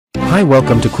Hi,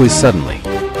 welcome to Quiz Suddenly.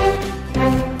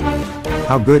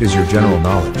 How good is your general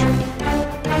knowledge?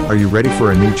 Are you ready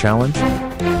for a new challenge?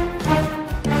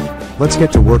 Let's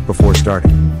get to work before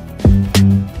starting.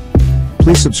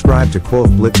 Please subscribe to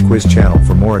Quoth Blitz Quiz channel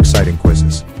for more exciting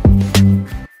quizzes.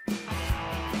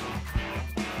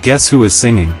 Guess who is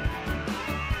singing?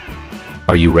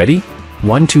 Are you ready?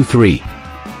 1, 2, 3.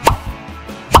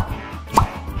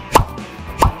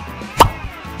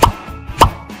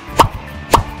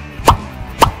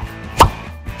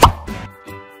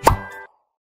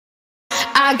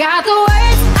 I got the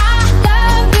words I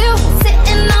love you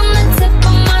sitting on the tip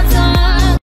of my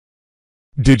tongue.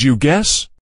 Did you guess?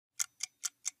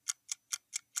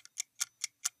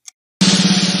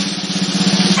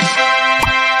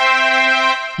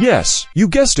 Yes, you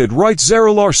guessed it right,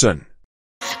 Zara Larsson.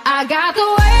 I got the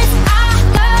words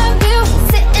I love you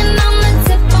sitting on the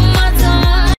tip of my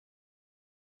tongue.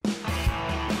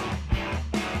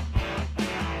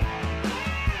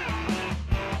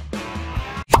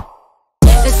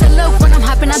 It's a look when I'm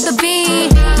hopping at the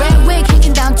beat. Red wig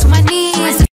kicking down to my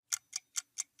knees.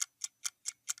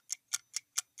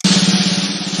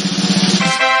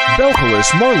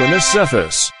 Belcalis Marlinus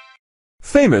Cephas.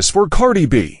 Famous for Cardi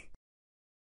B.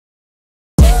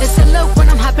 It's a look when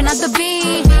I'm hopping at the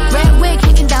beat. Red wig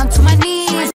kicking down to my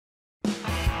knees.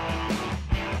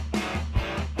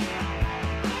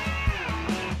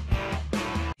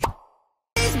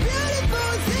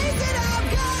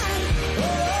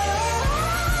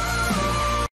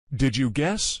 Did you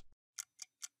guess?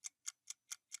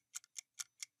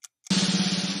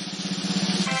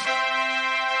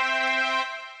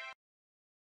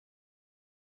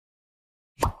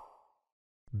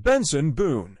 Benson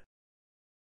Boone.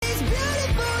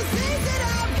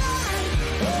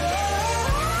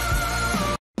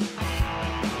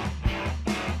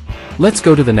 Let's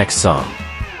go to the next song.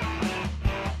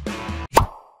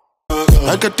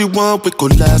 I got the one we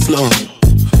could last long,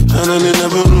 and I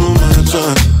never knew my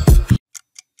time.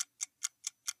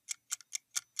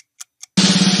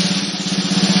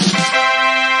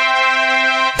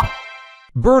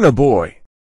 Burna Boy.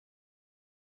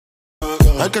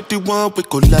 I got the one we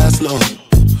could last long,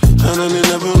 and I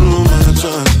never knew my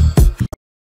time.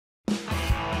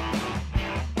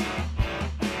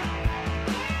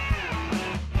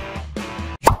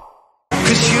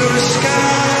 Cause you're a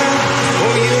sky,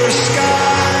 oh you're a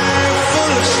sky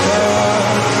full of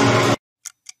stars.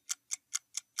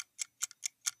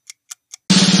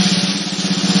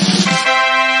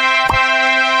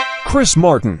 Chris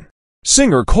Martin.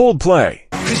 Singer Coldplay.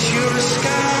 Cause you're a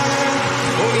sky,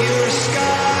 oh you're a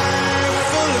sky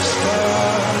full of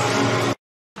stars.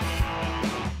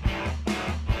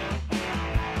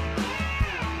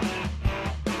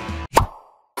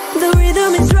 The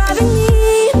rhythm is driving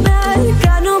me mad.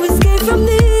 Got no escape from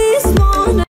this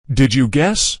one. Did you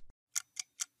guess?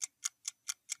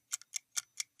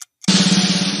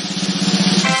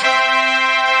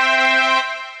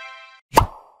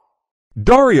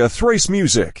 Daria Thrace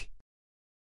Music.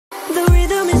 The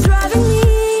rhythm is driving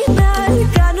me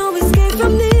mad. Got no escape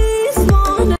from this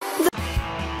one.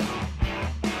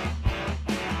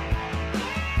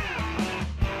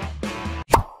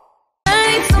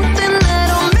 Ain't something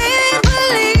that'll make me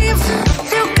believe.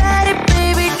 You got it,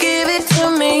 baby, give it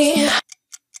to me.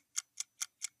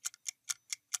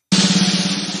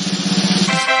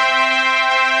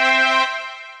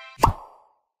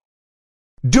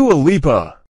 Dua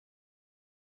Lipa.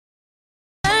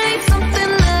 Ain't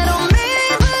something that'll make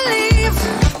me believe.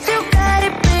 You got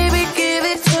it, baby, give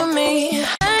it to me.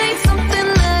 Ain't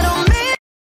something that'll make.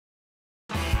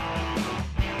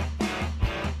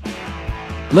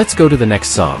 Let's go to the next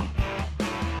song.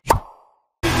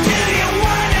 You're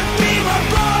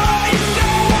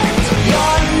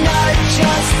not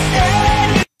just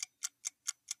any.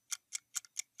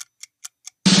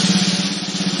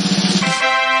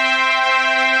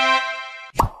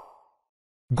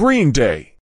 Green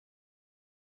Day.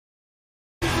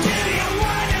 You're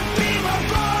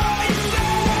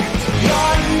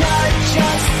not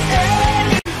just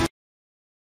any.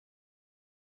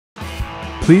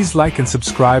 Please like and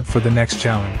subscribe for the next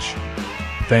challenge.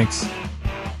 Thanks. Even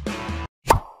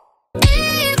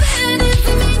if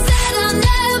it means that I'll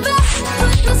never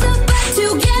put myself back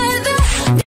together.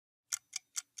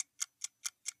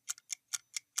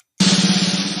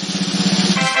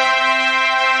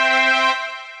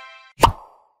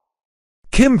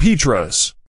 Kim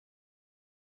Petras.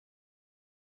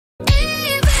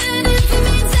 Even if it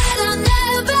means that I'll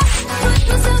never put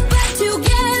myself back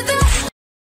together.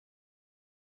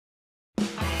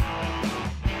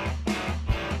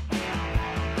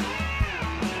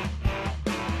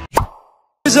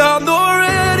 I'm not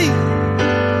ready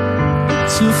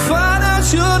to find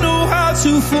out you know how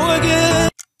to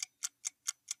forget.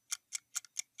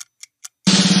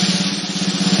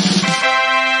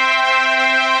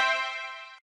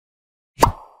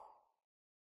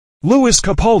 Louis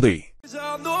Capaldi.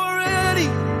 I'm not ready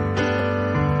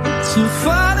to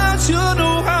find out you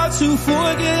know how to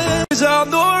forget. I'm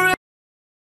not ready.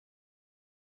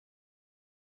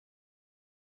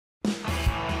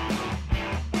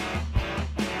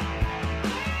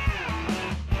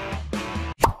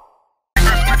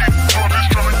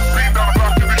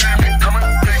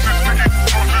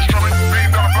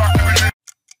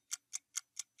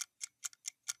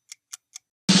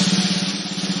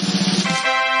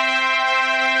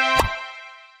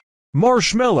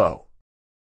 Marshmello.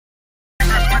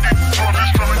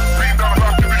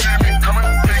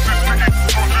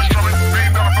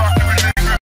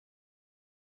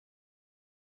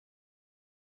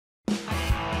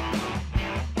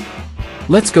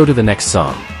 Let's go to the next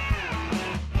song.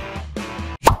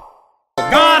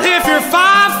 God, if you're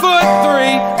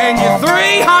 5'3" and you're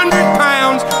 300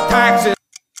 pounds, taxes.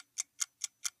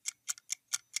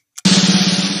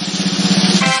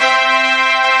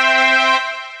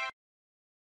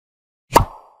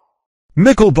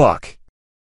 Nickelback.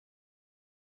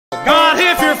 God,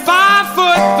 if you're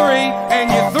 5'3"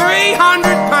 and you're 300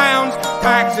 pounds,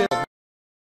 taxes.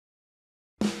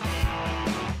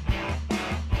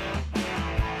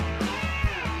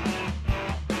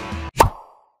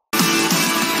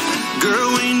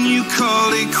 Girl, when you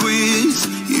call it quits,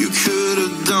 you could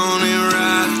have done it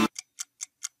right.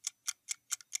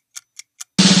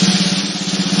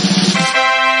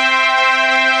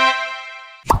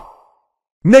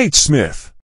 Nate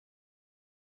Smith.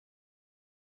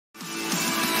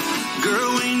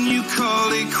 Girl, when you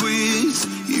call it quits,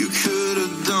 you could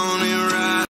have done it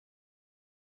right.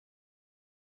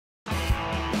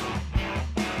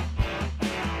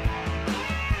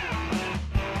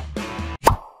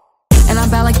 And I'm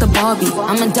bad like the Barbie.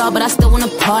 I'm a doll, but I still wanna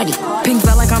party. Pink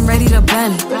belt like I'm ready to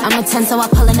bend. I'm a 10, so I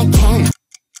pull in a Ken.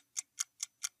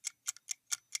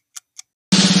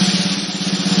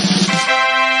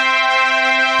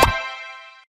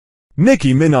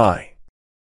 Nicki Minaj.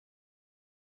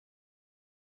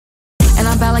 And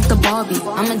I'm bad like the Barbie.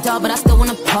 I'm a doll, but I still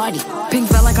wanna party. Pink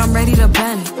belt like I'm ready to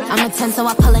bend. I'm a 10, so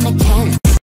I pull in a Ken.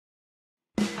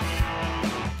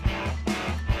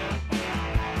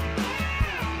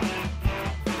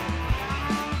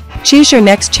 Choose your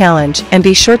next challenge and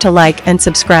be sure to like and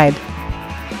subscribe.